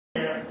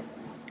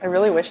I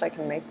really wish I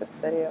could make this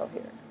video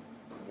here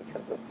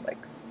because it's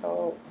like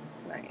so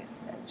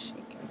nice and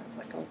chic, and it's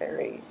like a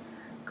very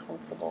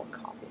comfortable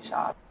coffee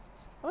shop.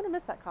 I wouldn't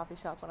miss that coffee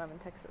shop when I'm in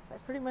Texas. I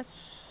pretty much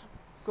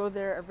go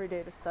there every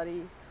day to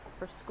study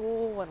for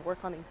school and work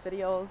on these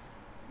videos,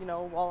 you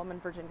know, while I'm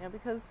in Virginia,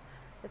 because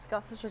it's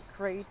got such a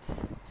great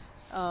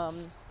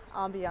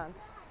ambiance,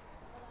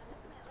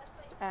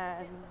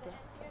 and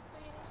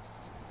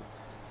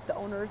the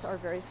owners are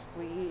very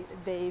sweet.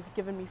 They've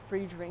given me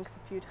free drinks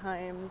a few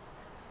times,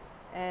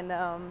 and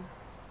I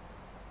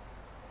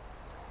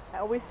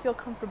always feel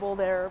comfortable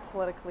there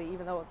politically,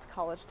 even though it's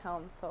college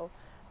town. So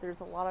there's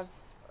a lot of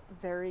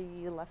very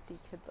lefty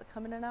kids that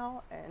come in and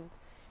out, and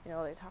you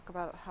know, they talk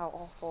about how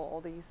awful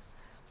all these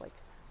like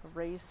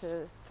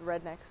racist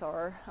rednecks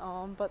are,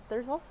 but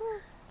there's also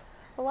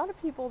a lot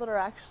of people that are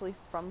actually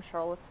from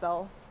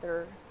Charlottesville.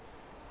 They're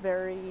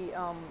very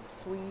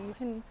sweet. You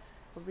can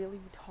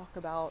really talk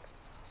about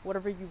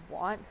whatever you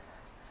want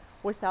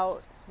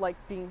without like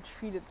being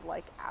treated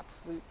like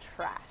absolute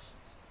trash.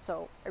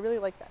 So I really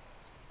like that.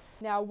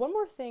 Now, one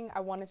more thing I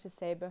wanted to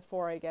say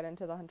before I get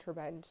into the Hunter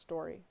Biden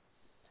story.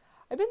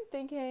 I've been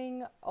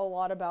thinking a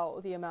lot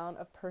about the amount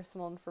of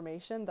personal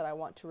information that I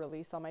want to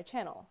release on my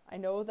channel. I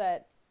know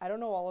that I don't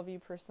know all of you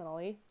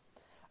personally.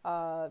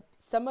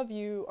 Some of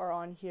you are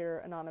on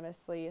here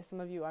anonymously. Some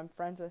of you I'm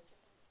friends with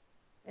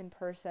in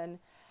person.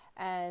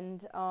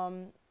 And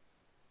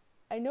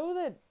I know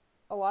that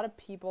a lot of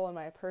people in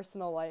my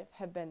personal life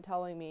have been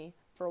telling me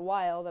for a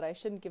while that I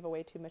shouldn't give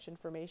away too much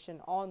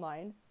information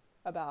online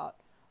about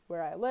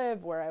where I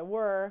live, where I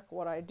work,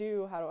 what I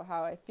do,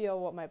 how I feel,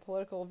 what my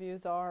political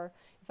views are.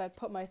 If I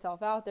put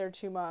myself out there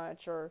too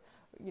much, or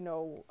you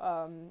know,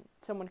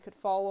 someone could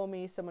follow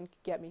me, someone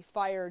could get me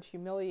fired,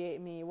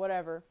 humiliate me,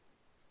 whatever.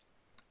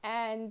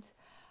 And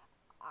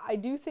I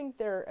do think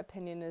their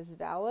opinion is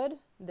valid.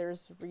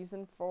 There's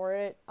reason for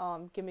it.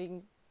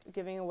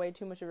 Giving away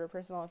too much of your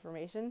personal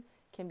information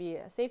can be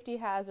a safety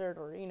hazard,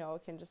 or you know,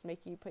 it can just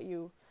put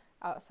you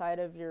outside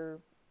of your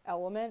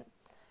element.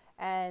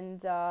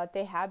 And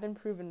they have been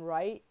proven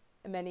right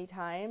many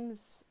times.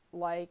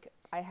 Like,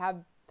 I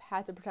have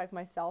had to protect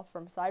myself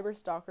from cyber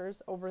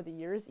stalkers over the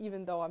years,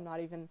 even though I'm not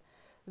even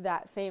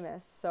that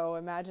famous. So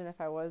imagine if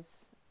I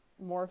was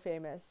more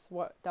famous,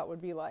 what that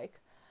would be like.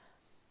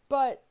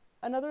 But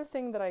another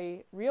thing that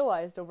I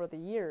realized over the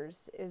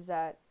years is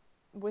that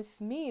with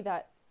me,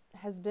 that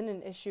has been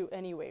an issue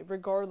anyway,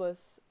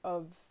 regardless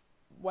of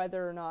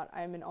whether or not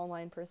I'm an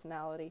online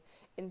personality.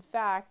 In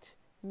fact,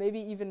 maybe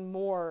even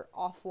more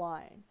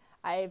offline.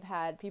 I've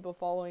had people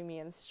following me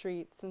in the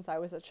street since I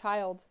was a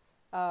child.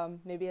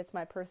 Maybe it's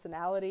my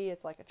personality.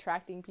 It's like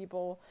attracting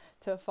people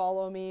to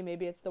follow me.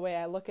 Maybe it's the way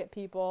I look at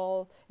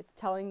people. It's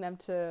telling them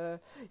to,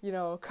 you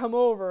know, come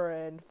over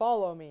and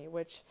follow me,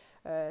 which,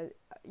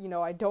 you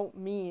know, I don't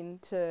mean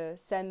to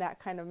send that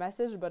kind of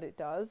message, but it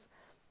does.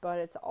 But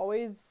it's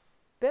always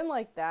been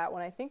like that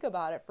when I think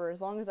about it for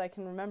as long as I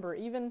can remember.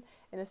 Even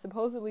in a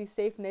supposedly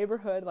safe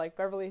neighborhood like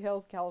Beverly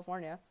Hills,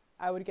 California,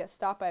 I would get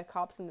stopped by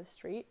cops in the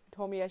street,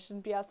 told me I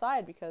shouldn't be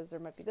outside because there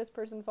might be this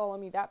person following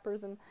me, that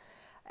person.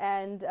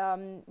 And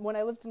when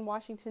I lived in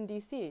Washington,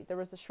 D.C., there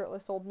was a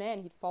shirtless old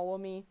man. He'd follow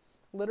me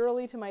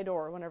literally to my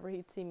door whenever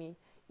he'd see me.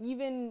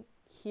 Even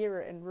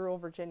here in rural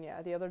Virginia,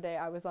 the other day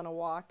I was on a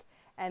walk,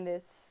 and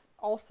this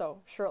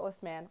also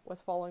shirtless man was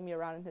following me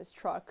around in his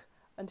truck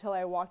until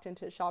I walked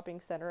into a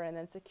shopping center, and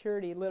then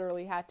security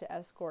literally had to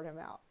escort him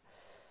out.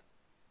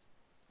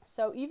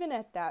 So even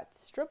at that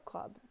strip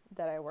club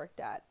that I worked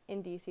at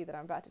in DC that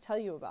I'm about to tell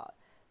you about,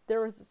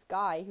 there was this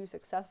guy who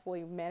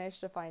successfully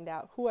managed to find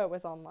out who I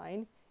was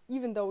online,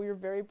 even though we were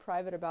very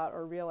private about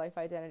our real life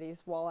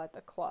identities while at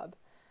the club.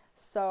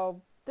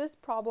 So this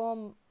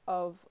problem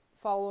of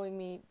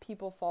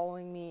people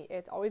following me,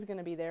 it's always going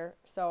to be there.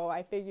 So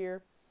I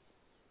figure,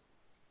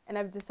 and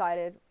I've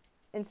decided,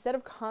 instead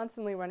of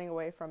constantly running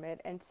away from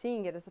it and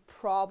seeing it as a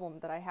problem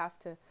that I have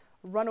to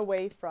run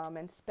away from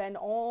and spend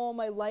all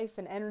my life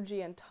and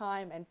energy and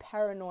time and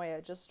paranoia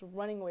just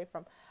running away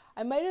from,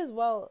 I might as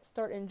well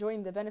start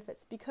enjoying the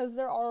benefits, because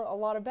there are a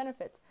lot of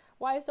benefits.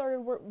 Why I started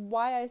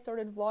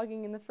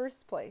vlogging in the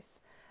first place.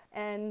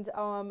 And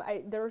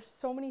there are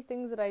so many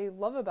things that I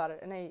love about it,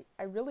 and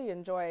I really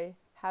enjoy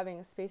having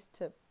a space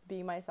to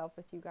be myself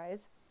with you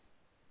guys.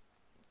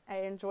 I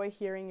enjoy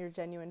hearing your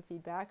genuine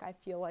feedback. I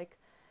feel like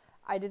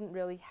I didn't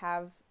really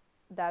have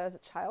that as a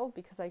child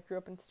because I grew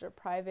up in such a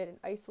private and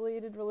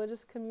isolated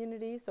religious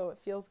community, so it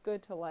feels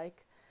good to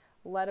like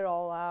let it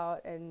all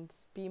out and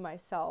be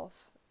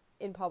myself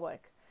in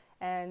public.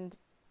 And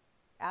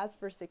as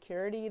for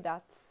security,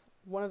 that's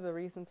one of the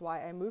reasons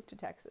why I moved to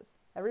Texas.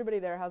 Everybody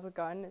there has a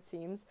gun, it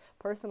seems.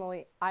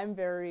 Personally, I'm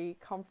very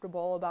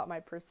comfortable about my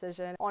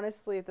precision.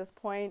 Honestly, at this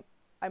point,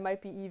 I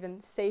might be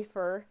even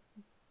safer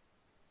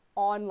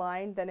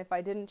online than if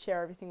I didn't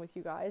share everything with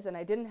you guys and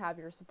I didn't have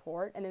your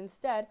support, and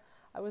instead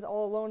I was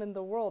all alone in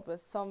the world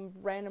with some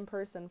random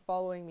person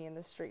following me in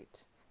the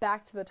street.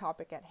 Back to the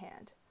topic at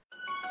hand.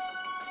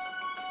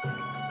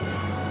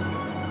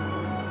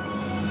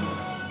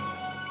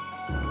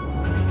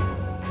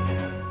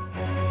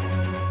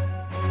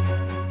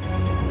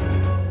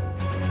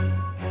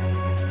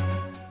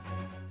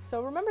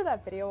 remember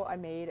that video I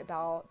made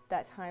about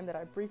that time that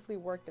I briefly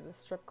worked at a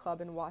strip club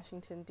in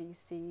Washington,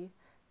 D.C.,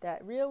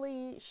 that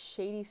really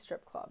shady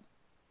strip club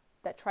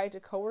that tried to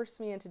coerce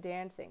me into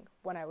dancing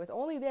when I was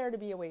only there to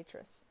be a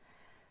waitress?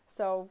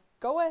 So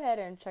go ahead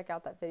and check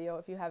out that video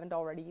if you haven't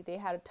already. They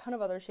had a ton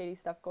of other shady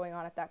stuff going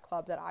on at that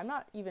club that I'm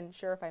not even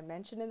sure if I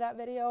mentioned in that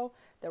video.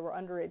 There were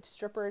underage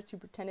strippers who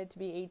pretended to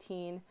be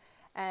 18,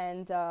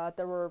 and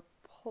there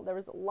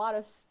was a lot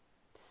of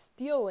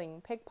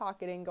stealing,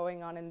 pickpocketing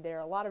going on in there,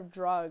 a lot of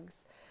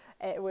drugs.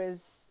 It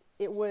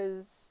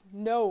was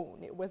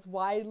known, it was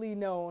widely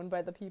known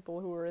by the people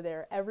who were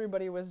there.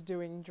 Everybody was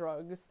doing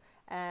drugs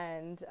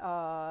and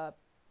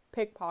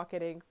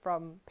pickpocketing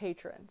from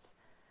patrons.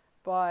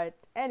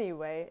 But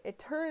anyway, it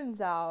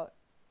turns out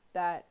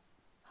that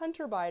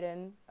Hunter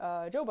Biden,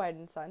 Joe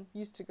Biden's son,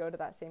 used to go to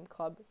that same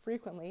club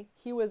frequently.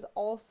 He was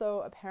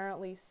also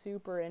apparently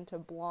super into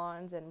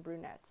blondes and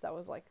brunettes. That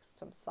was like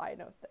some side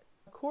note. That,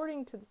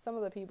 according to some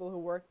of the people who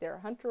worked there,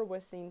 Hunter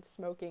was seen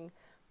smoking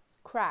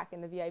crack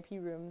in the VIP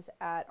rooms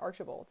at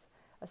Archibald's,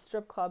 a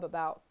strip club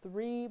about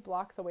 3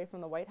 blocks away from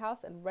the White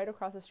House and right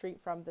across the street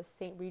from the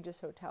St.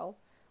 Regis Hotel,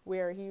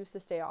 where he used to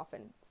stay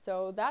often.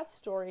 So that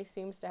story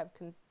seems to have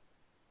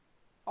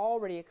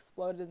already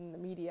exploded in the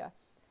media,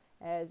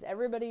 as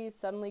everybody's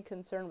suddenly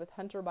concerned with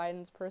Hunter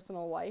Biden's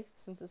personal life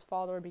since his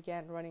father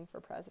began running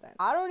for president.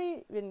 I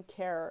don't even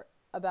care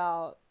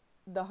about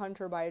the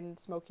Hunter Biden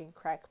smoking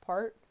crack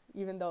part,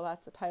 even though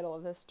that's the title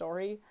of this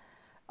story,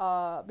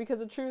 because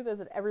the truth is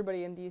that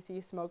everybody in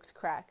DC smokes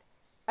crack.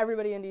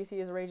 Everybody in DC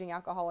is a raging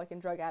alcoholic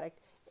and drug addict.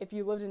 If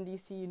you lived in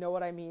DC, you know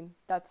what I mean.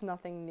 That's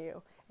nothing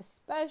new,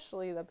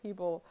 especially the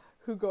people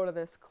who go to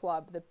this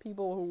club, the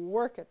people who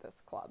work at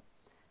this club.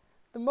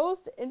 The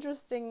most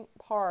interesting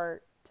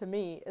part to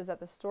me is that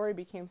the story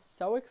became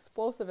so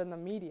explosive in the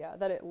media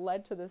that it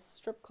led to this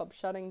strip club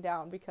shutting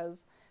down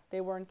because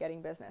they weren't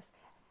getting business.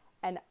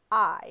 And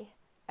I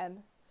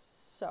am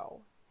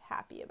so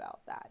happy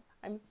about that.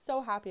 I'm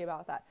so happy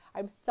about that.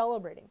 I'm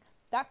celebrating.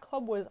 That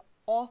club was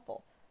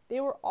awful. They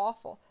were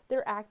awful.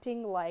 They're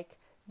acting like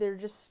they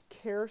just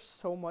care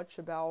so much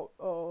about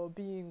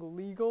being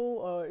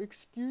legal.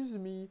 Excuse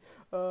me,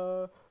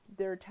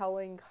 they're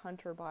telling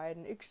Hunter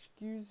Biden,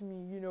 excuse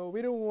me,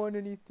 we don't want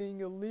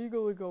anything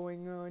illegal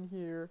going on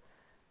here.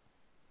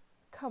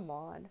 Come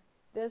on.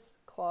 This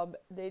club,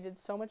 they did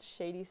so much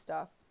shady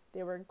stuff.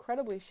 They were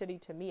incredibly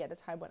shitty to me at a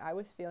time when I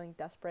was feeling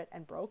desperate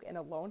and broke and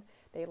alone.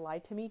 They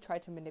lied to me,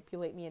 tried to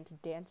manipulate me into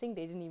dancing.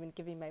 They didn't even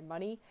give me my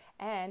money.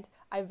 And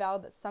I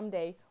vowed that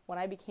someday, when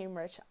I became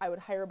rich, I would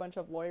hire a bunch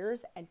of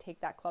lawyers and take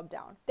that club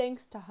down.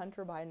 Thanks to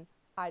Hunter Biden,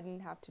 I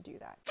didn't have to do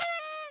that.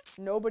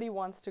 Nobody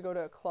wants to go to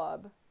a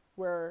club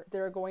where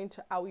they're going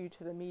to out you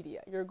to the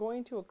media. You're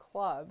going to a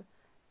club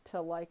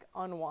to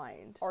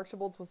unwind.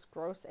 Archibald's was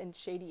gross and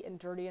shady and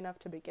dirty enough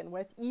to begin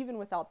with, even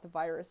without the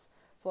virus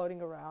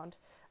floating around.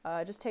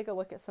 Just take a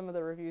look at some of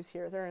the reviews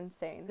here. They're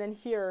insane. Then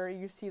here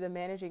you see the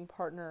managing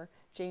partner,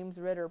 James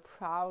Ritter,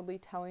 proudly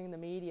telling the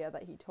media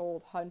that he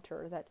told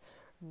Hunter that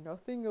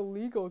nothing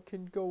illegal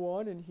can go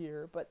on in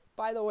here. But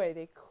by the way,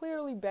 they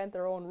clearly bent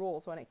their own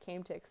rules when it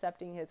came to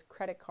accepting his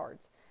credit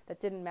cards that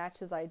didn't match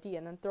his ID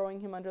and then throwing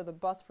him under the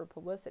bus for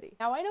publicity.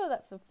 Now, I know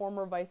that the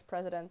former vice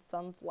president's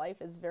son's life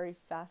is very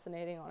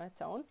fascinating on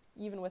its own.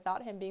 Even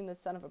without him being the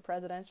son of a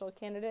presidential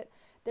candidate,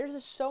 there's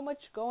just so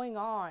much going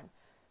on.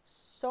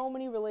 So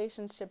many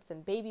relationships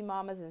and baby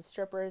mamas and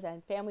strippers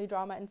and family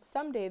drama, and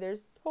someday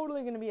there's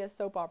totally going to be a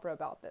soap opera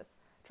about this.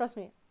 Trust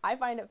me, I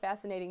find it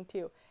fascinating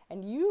too,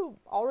 and you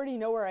already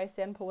know where I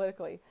stand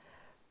politically.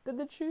 But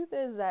the truth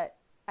is that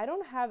I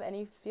don't have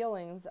any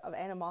feelings of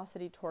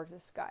animosity towards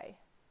this guy.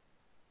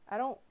 I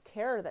don't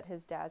care that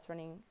his dad's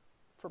running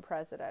for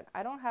president.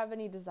 I don't have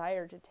any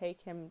desire to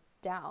take him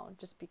down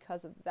just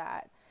because of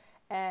that.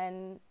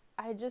 And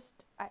I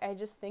just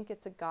think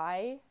it's a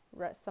guy.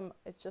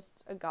 It's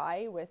just a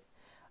guy with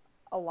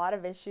a lot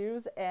of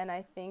issues, and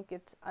I think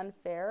it's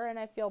unfair, and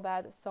I feel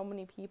bad that so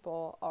many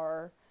people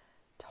are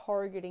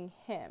targeting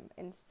him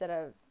instead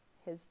of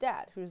his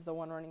dad, who's the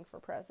one running for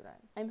president.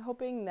 I'm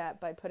hoping that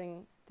by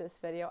putting this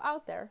video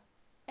out there,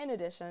 in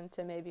addition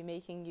to maybe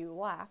making you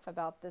laugh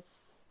about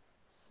this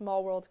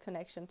small world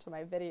connection to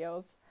my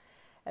videos,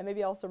 and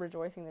maybe also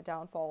rejoicing the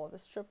downfall of a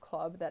strip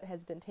club that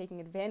has been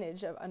taking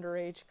advantage of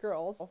underage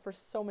girls for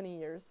so many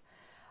years,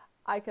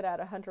 I could add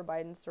a Hunter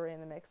Biden story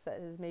in the mix that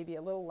is maybe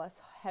a little less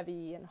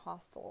heavy and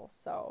hostile.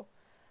 So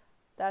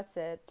that's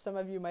it. Some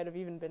of you might have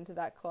even been to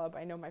that club.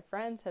 I know my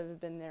friends have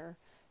been there,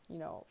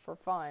 for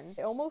fun.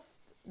 I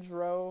almost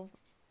drove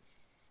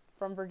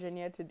from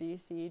Virginia to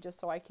DC just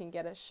so I can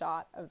get a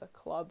shot of the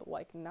club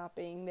not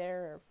being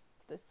there, or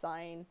the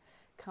sign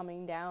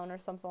coming down or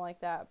something like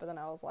that, but then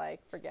I was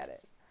like, forget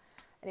it.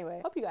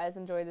 Anyway, hope you guys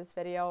enjoyed this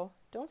video.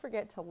 Don't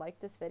forget to like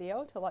this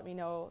video to let me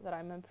know that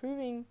I'm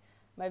improving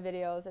my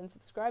videos, and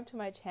subscribe to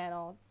my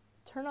channel.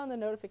 Turn on the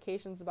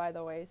notifications, by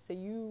the way, so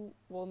you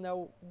will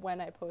know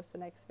when I post the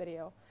next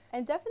video.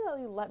 And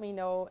definitely let me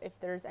know if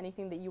there's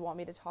anything that you want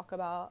me to talk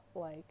about,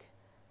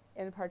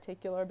 in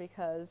particular,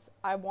 because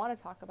I want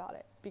to talk about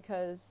it,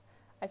 because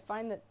I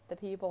find that the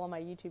people on my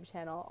YouTube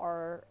channel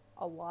are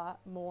a lot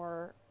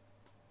more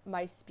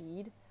my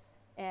speed,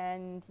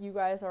 and you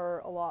guys are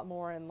a lot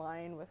more in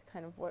line with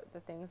kind of what the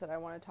things that I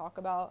want to talk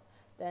about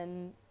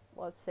than,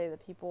 let's say, the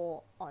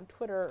people on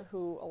Twitter,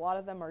 who a lot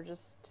of them are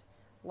just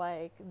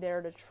like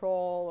there to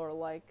troll, or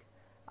like,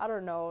 I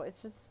don't know, it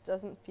just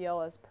doesn't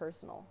feel as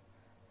personal.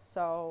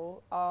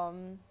 So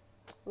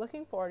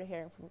looking forward to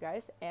hearing from you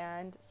guys,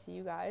 and see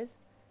you guys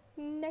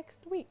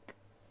next week.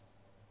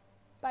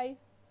 Bye.